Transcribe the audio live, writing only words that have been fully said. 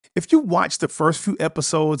If you watched the first few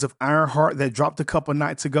episodes of Ironheart that dropped a couple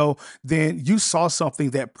nights ago, then you saw something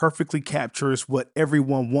that perfectly captures what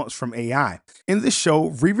everyone wants from AI. In the show,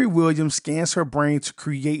 Riri Williams scans her brain to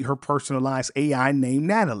create her personalized AI named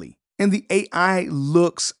Natalie. And the AI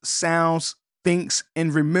looks, sounds, thinks,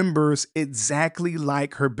 and remembers exactly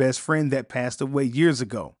like her best friend that passed away years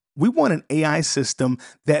ago. We want an AI system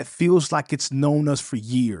that feels like it's known us for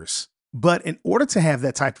years. But in order to have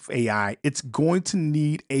that type of AI, it's going to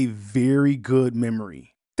need a very good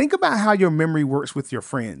memory. Think about how your memory works with your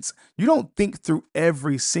friends. You don't think through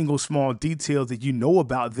every single small detail that you know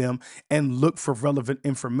about them and look for relevant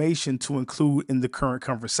information to include in the current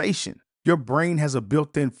conversation. Your brain has a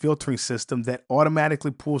built in filtering system that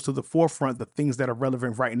automatically pulls to the forefront the things that are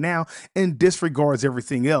relevant right now and disregards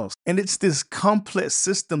everything else. And it's this complex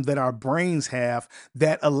system that our brains have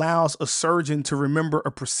that allows a surgeon to remember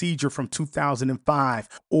a procedure from 2005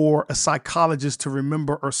 or a psychologist to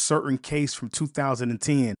remember a certain case from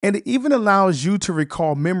 2010. And it even allows you to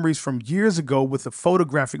recall memories from years ago with a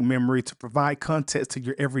photographic memory to provide context to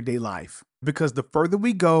your everyday life. Because the further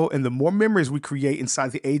we go and the more memories we create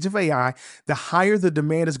inside the age of AI, the higher the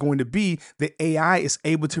demand is going to be that AI is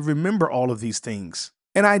able to remember all of these things.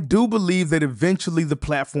 And I do believe that eventually the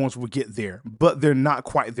platforms will get there, but they're not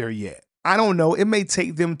quite there yet. I don't know, it may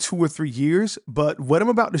take them 2 or 3 years, but what I'm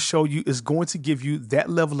about to show you is going to give you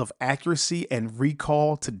that level of accuracy and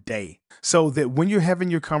recall today. So that when you're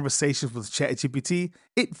having your conversations with ChatGPT,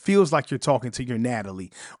 it feels like you're talking to your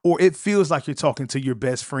Natalie, or it feels like you're talking to your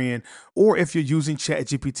best friend, or if you're using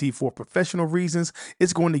ChatGPT for professional reasons,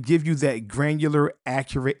 it's going to give you that granular,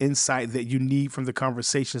 accurate insight that you need from the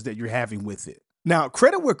conversations that you're having with it. Now,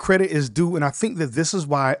 credit where credit is due, and I think that this is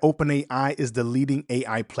why OpenAI is the leading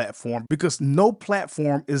AI platform, because no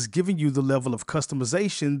platform is giving you the level of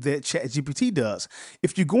customization that ChatGPT does.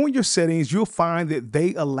 If you go in your settings, you'll find that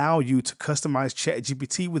they allow you to customize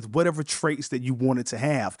ChatGPT with whatever traits that you want it to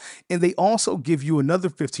have. And they also give you another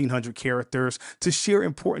 1,500 characters to share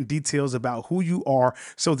important details about who you are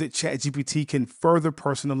so that ChatGPT can further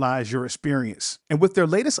personalize your experience. And with their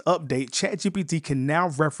latest update, ChatGPT can now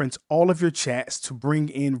reference all of your chats to bring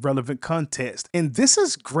in relevant context. And this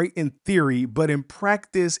is great in theory, but in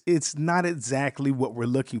practice, it's not exactly what we're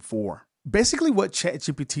looking for. Basically, what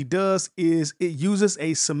ChatGPT does is it uses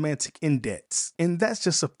a semantic index, and that's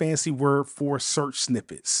just a fancy word for search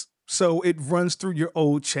snippets. So it runs through your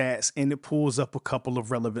old chats and it pulls up a couple of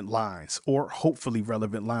relevant lines, or hopefully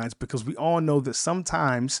relevant lines, because we all know that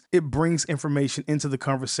sometimes it brings information into the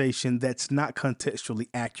conversation that's not contextually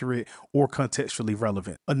accurate or contextually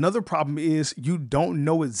relevant. Another problem is you don't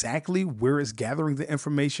know exactly where it's gathering the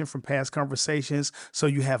information from past conversations, so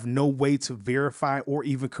you have no way to verify or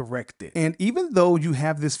even correct it. And even though you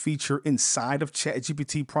have this feature inside of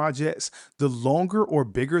ChatGPT projects, the longer or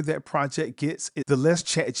bigger that project gets, the less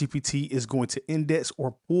ChatGPT is going to index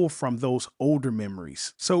or pull from those older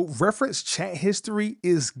memories. So reference chat history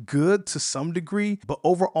is good to some degree, but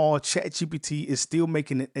overall ChatGPT is still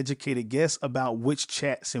making an educated guess about which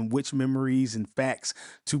chats and which memories and facts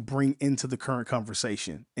to bring into the current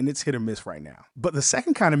conversation. And it's hit or miss right now. But the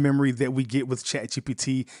second kind of memory that we get with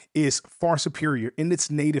ChatGPT is far superior in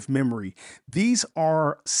its native memory. These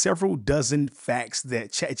are several dozen facts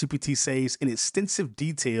that ChatGPT saves in extensive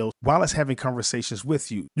detail while it's having conversations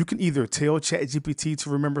with you. You can either tell ChatGPT to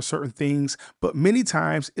remember certain things, but many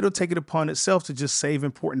times it'll take it upon itself to just save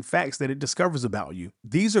important facts that it discovers about you.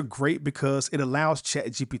 These are great because it allows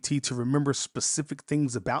ChatGPT to remember specific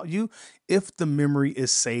things about you if the memory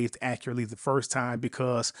is saved accurately the first time,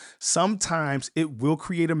 because sometimes it will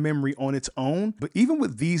create a memory on its own. But even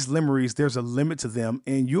with these memories, there's a limit to them,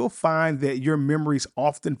 and you'll find that your memories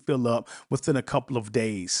often fill up within a couple of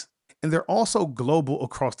days. And they're also global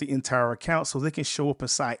across the entire account, so they can show up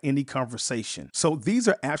inside any conversation. So these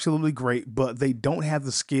are absolutely great, but they don't have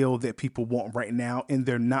the scale that people want right now, and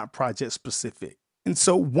they're not project specific. And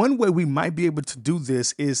so one way we might be able to do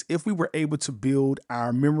this is if we were able to build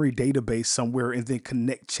our memory database somewhere and then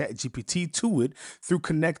connect ChatGPT to it through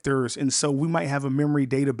connectors. And so we might have a memory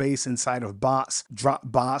database inside of Bots,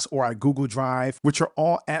 Dropbox, or our Google Drive, which are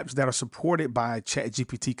all apps that are supported by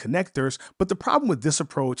ChatGPT connectors. But the problem with this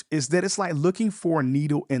approach is that it's like looking for a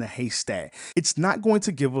needle in a haystack. It's not going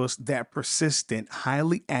to give us that persistent,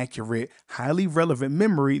 highly accurate, highly relevant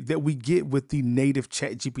memory that we get with the native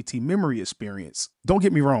ChatGPT memory experience. Don't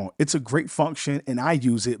get me wrong, it's a great function and I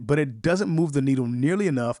use it, but it doesn't move the needle nearly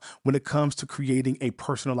enough when it comes to creating a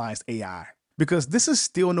personalized AI. Because this is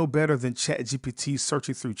still no better than ChatGPT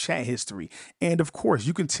searching through chat history. And of course,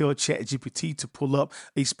 you can tell ChatGPT to pull up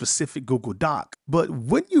a specific Google Doc. But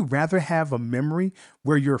wouldn't you rather have a memory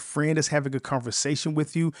where your friend is having a conversation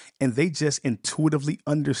with you and they just intuitively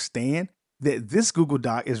understand that this Google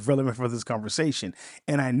Doc is relevant for this conversation?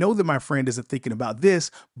 And I know that my friend isn't thinking about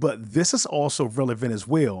this, but this is also relevant as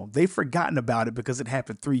well. They've forgotten about it because it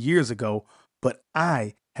happened 3 years ago, but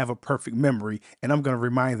I have a perfect memory and I'm going to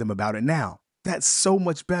remind them about it now. That's so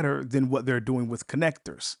much better than what they're doing with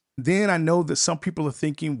connectors. Then I know that some people are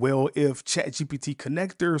thinking, well, if ChatGPT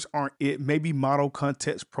connectors aren't it, maybe Model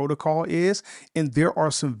Context Protocol is, and there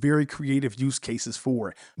are some very creative use cases for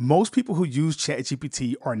it. Most people who use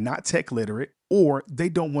ChatGPT are not tech literate, or they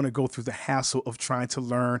don't want to go through the hassle of trying to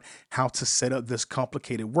learn how to set up this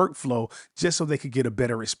complicated workflow just so they could get a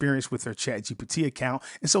better experience with their ChatGPT account.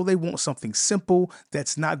 And so they want something simple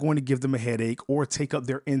that's not going to give them a headache or take up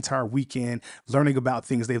their entire weekend learning about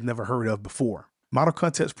things they've never heard of before. Model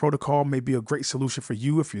Context Protocol may be a great solution for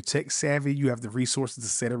you if you're tech savvy, you have the resources to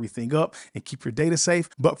set everything up and keep your data safe.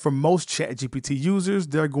 But for most ChatGPT users,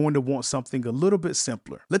 they're going to want something a little bit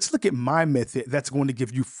simpler. Let's look at my method that's going to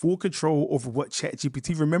give you full control over what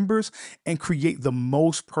ChatGPT remembers and create the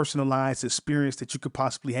most personalized experience that you could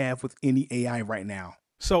possibly have with any AI right now.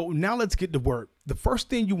 So now let's get to work. The first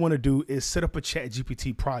thing you want to do is set up a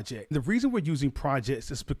ChatGPT project. The reason we're using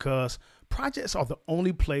projects is because projects are the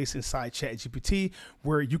only place inside ChatGPT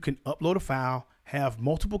where you can upload a file, have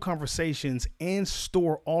multiple conversations, and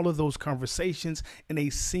store all of those conversations in a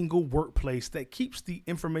single workplace that keeps the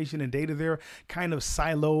information and data there kind of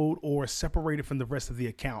siloed or separated from the rest of the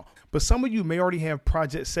account. But some of you may already have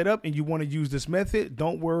projects set up and you want to use this method.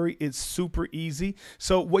 Don't worry, it's super easy.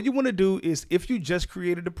 So what you want to do is, if you just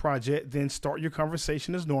created a project, then start your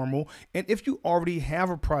conversation as normal. And if you already have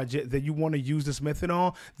a project that you want to use this method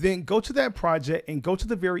on, then go to that project and go to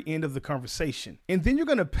the very end of the conversation. And then you're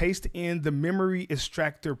going to paste in the memory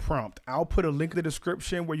extractor prompt. I'll put a link in the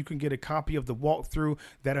description where you can get a copy of the walkthrough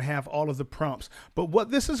that'll have all of the prompts. But what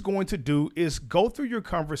this is going to do is go through your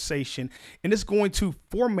conversation, and it's going to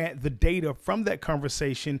format the data from that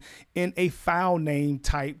conversation in a file name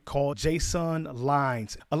type called JSON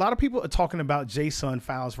Lines. A lot of people are talking about JSON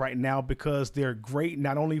files right now because they're great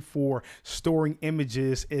not only for storing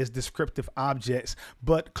images as descriptive objects,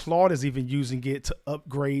 but Claude is even using it to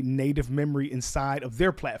upgrade native memory inside of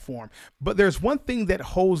their platform. But there's one thing that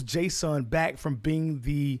holds JSON back from being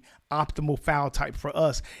the optimal file type for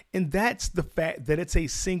us, and that's the fact that it's a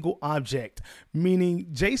single object, meaning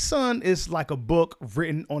JSON is like a book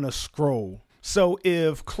written on a scroll. So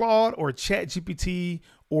if Claude or ChatGPT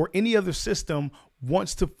or any other system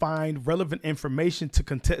wants to find relevant information to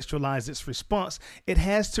contextualize its response, it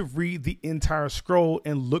has to read the entire scroll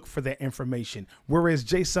and look for that information. Whereas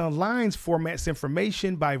JSON Lines formats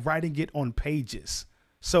information by writing it on pages.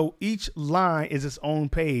 So each line is its own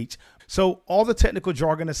page. So all the technical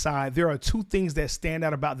jargon aside, there are two things that stand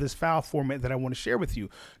out about this file format that I want to share with you.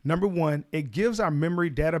 Number one, it gives our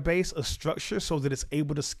memory database a structure so that it's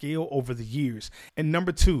able to scale over the years. And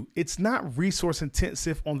number two, it's not resource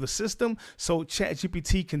intensive on the system, so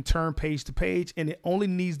ChatGPT can turn page to page, and it only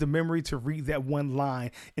needs the memory to read that one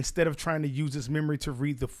line instead of trying to use its memory to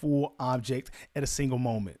read the full object at a single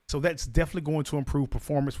moment. So that's definitely going to improve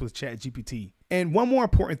performance with ChatGPT. And one more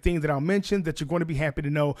important thing that I'll mention that you're going to be happy to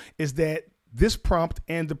know is that this prompt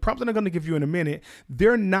and the prompt that I'm going to give you in a minute,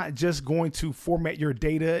 they're not just going to format your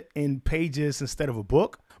data in pages instead of a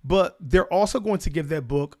book, but they're also going to give that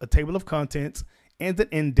book a table of contents and an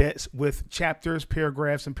index with chapters,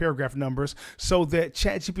 paragraphs, and paragraph numbers so that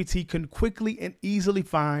ChatGPT can quickly and easily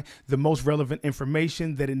find the most relevant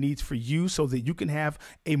information that it needs for you so that you can have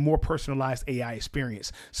a more personalized AI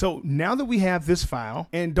experience. So now that we have this file,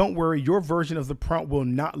 and don't worry, your version of the prompt will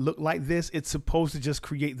not look like this. It's supposed to just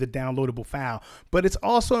create the downloadable file, but it's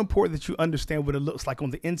also important that you understand what it looks like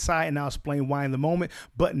on the inside, and I'll explain why in the moment.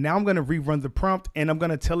 But now I'm going to rerun the prompt and I'm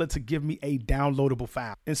going to tell it to give me a downloadable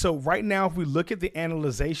file. And so right now, if we look at the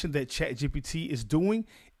analyzation that ChatGPT is doing,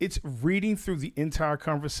 it's reading through the entire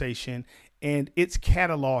conversation and it's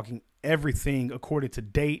cataloging everything according to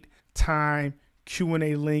date, time,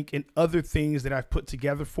 Q&A link, and other things that I've put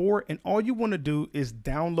together for it. And all you want to do is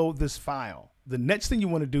download this file. The next thing you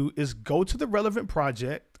want to do is go to the relevant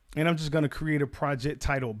project, and I'm just going to create a project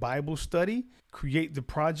titled Bible Study, create the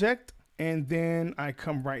project, and then I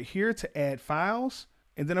come right here to add files,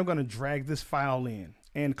 and then I'm going to drag this file in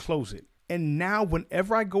and close it. And now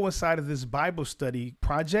whenever I go inside of this Bible study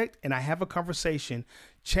project and I have a conversation,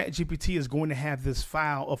 ChatGPT is going to have this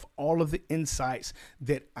file of all of the insights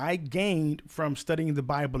that I gained from studying the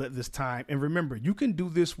Bible at this time. And remember, you can do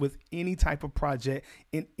this with any type of project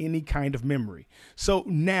in any kind of memory. So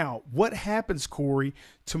now what happens, Corey,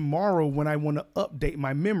 tomorrow when I want to update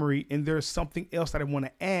my memory and there's something else that I want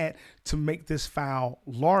to add to make this file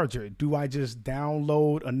larger? Do I just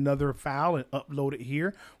download another file and upload it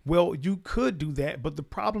here? Well, you could do that, but the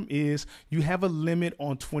problem is you have a limit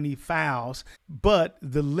on 20 files, but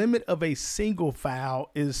the limit of a single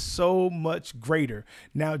file is so much greater.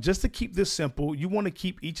 Now, just to keep this simple, you want to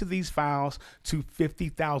keep each of these files to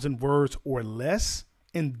 50,000 words or less.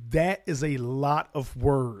 And that is a lot of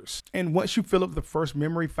words. And once you fill up the first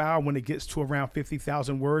memory file, when it gets to around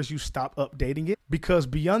 50,000 words, you stop updating it, because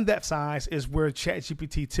beyond that size is where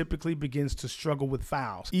ChatGPT typically begins to struggle with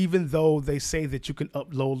files. Even though they say that you can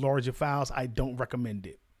upload larger files, I don't recommend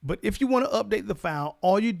it. But if you want to update the file,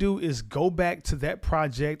 all you do is go back to that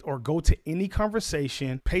project or go to any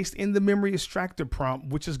conversation, paste in the memory extractor prompt,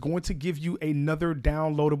 which is going to give you another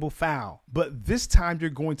downloadable file. But this time you're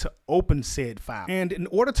going to open said file. And in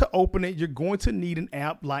order to open it, you're going to need an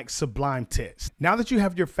app like Sublime Text. Now that you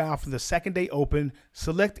have your file for the second day open,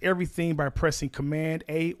 select everything by pressing Command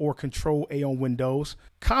A or Control A on Windows,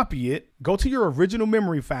 copy it, go to your original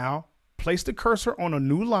memory file, place the cursor on a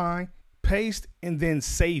new line, paste, and then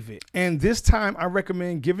save it. And this time I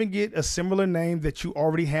recommend giving it a similar name that you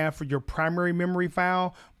already have for your primary memory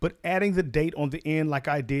file, but adding the date on the end like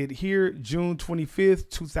I did here, June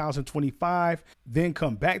 25th, 2025. Then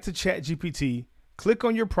come back to ChatGPT, click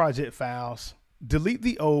on your project files, delete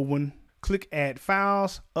the old one, click Add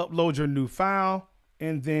Files, upload your new file,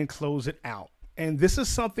 and then close it out. And this is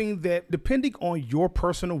something that, depending on your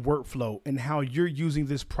personal workflow and how you're using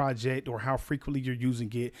this project or how frequently you're using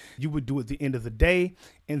it, you would do at the end of the day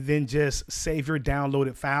and then just save your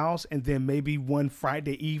downloaded files. And then maybe one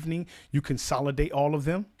Friday evening, you consolidate all of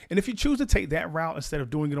them. And if you choose to take that route instead of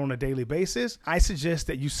doing it on a daily basis, I suggest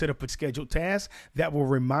that you set up a scheduled task that will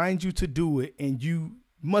remind you to do it, and you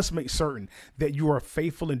must make certain that you are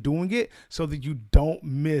faithful in doing it so that you don't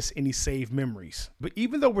miss any saved memories. But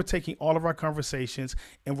even though we're taking all of our conversations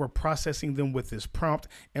and we're processing them with this prompt,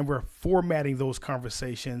 and we're formatting those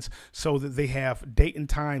conversations so that they have date and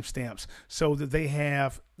time stamps, so that they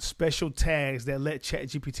have special tags that let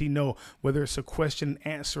ChatGPT know whether it's a question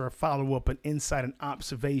and answer, a follow-up, an insight, an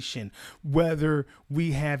observation, whether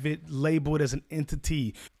we have it labeled as an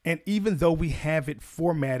entity. And even though we have it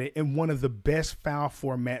formatted in one of the best file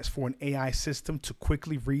formats for an AI system to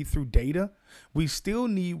quickly read through data, we still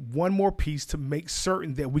need one more piece to make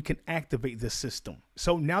certain that we can activate this system.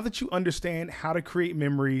 So now that you understand how to create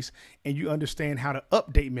memories and you understand how to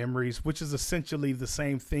update memories, which is essentially the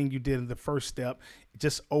same thing you did in the first step,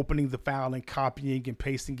 just opening the file and copying and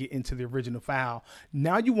pasting it into the original file.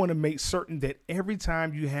 Now you want to make certain that every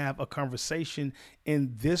time you have a conversation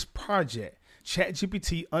in this project,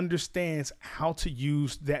 ChatGPT understands how to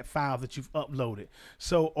use that file that you've uploaded.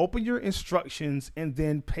 So open your instructions and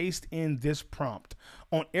then paste in this prompt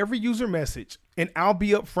on every user message. And I'll be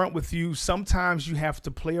upfront with you, sometimes you have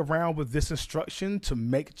to play around with this instruction to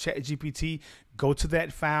make ChatGPT go to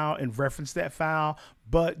that file and reference that file,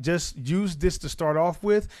 but just use this to start off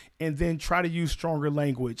with and then try to use stronger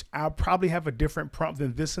language. I'll probably have a different prompt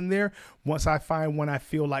than this in there once I find one I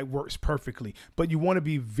feel like works perfectly. But you want to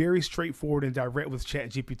be very straightforward and direct with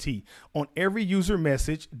ChatGPT. On every user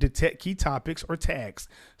message, detect key topics or tags.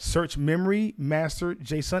 Search memory master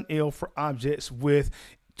JSON for objects with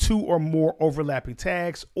 2 or more overlapping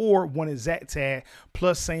tags or one exact tag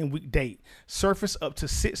plus same week date. Surface up to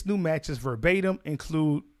 6 new matches verbatim.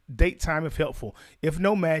 Include date time if helpful. If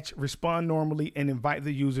no match, respond normally and invite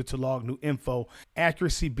the user to log new info.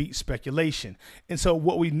 Accuracy beats speculation. And so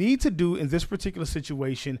what we need to do in this particular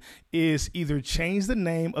situation is either change the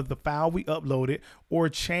name of the file we uploaded or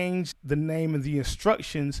change the name of the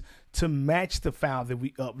instructions to match the file that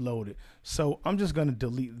we uploaded. So I'm just going to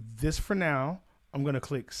delete this for now. I'm going to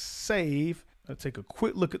click save. I'll take a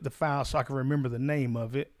quick look at the file so I can remember the name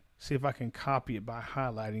of it. See if I can copy it by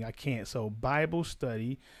highlighting. I can't. So Bible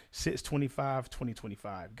study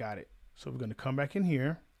 6/25/2025. Got it. So we're going to come back in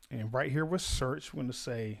here, and right here with search, we're going to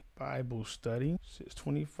say Bible study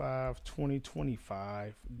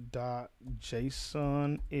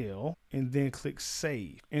 6/25/2025.jsonl, and then click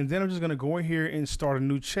save. And then I'm just going to go in here and start a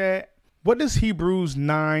new chat. What does Hebrews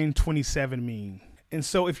 9:27 mean? And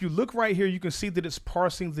so if you look right here, you can see that it's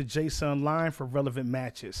parsing the JSON line for relevant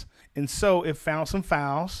matches. And so it found some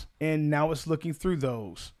files and now it's looking through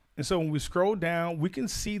those. And so when we scroll down, we can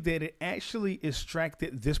see that it actually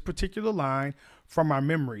extracted this particular line from our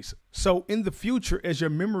memories. So in the future, as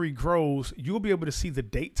your memory grows, you'll be able to see the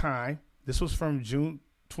date time. This was from June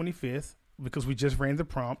 25th because we just ran the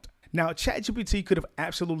prompt. Now, ChatGPT could have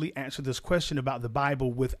absolutely answered this question about the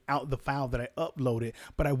Bible without the file that I uploaded,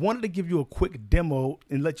 but I wanted to give you a quick demo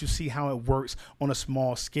and let you see how it works on a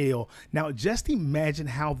small scale. Now, just imagine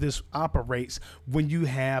how this operates when you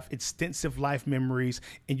have extensive life memories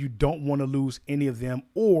and you don't want to lose any of them,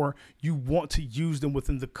 or you want to use them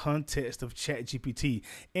within the context of ChatGPT.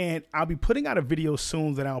 And I'll be putting out a video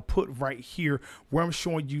soon that I'll put right here where I'm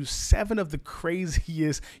showing you 7 of the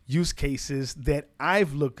craziest use cases that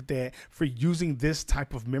I've looked at for using this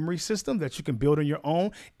type of memory system that you can build on your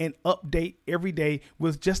own and update every day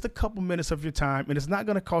with just a couple minutes of your time. And it's not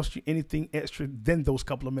going to cost you anything extra than those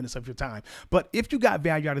couple of minutes of your time. But if you got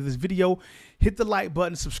value out of this video, hit the like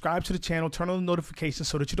button, subscribe to the channel, turn on the notifications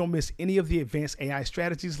so that you don't miss any of the advanced AI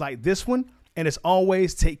strategies like this one. And as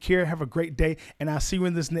always, take care, have a great day, and I'll see you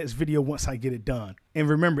in this next video once I get it done. And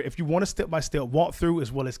remember, if you want a step-by-step walkthrough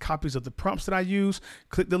as well as copies of the prompts that I use,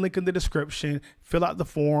 click the link in the description, fill out the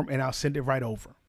form, and I'll send it right over.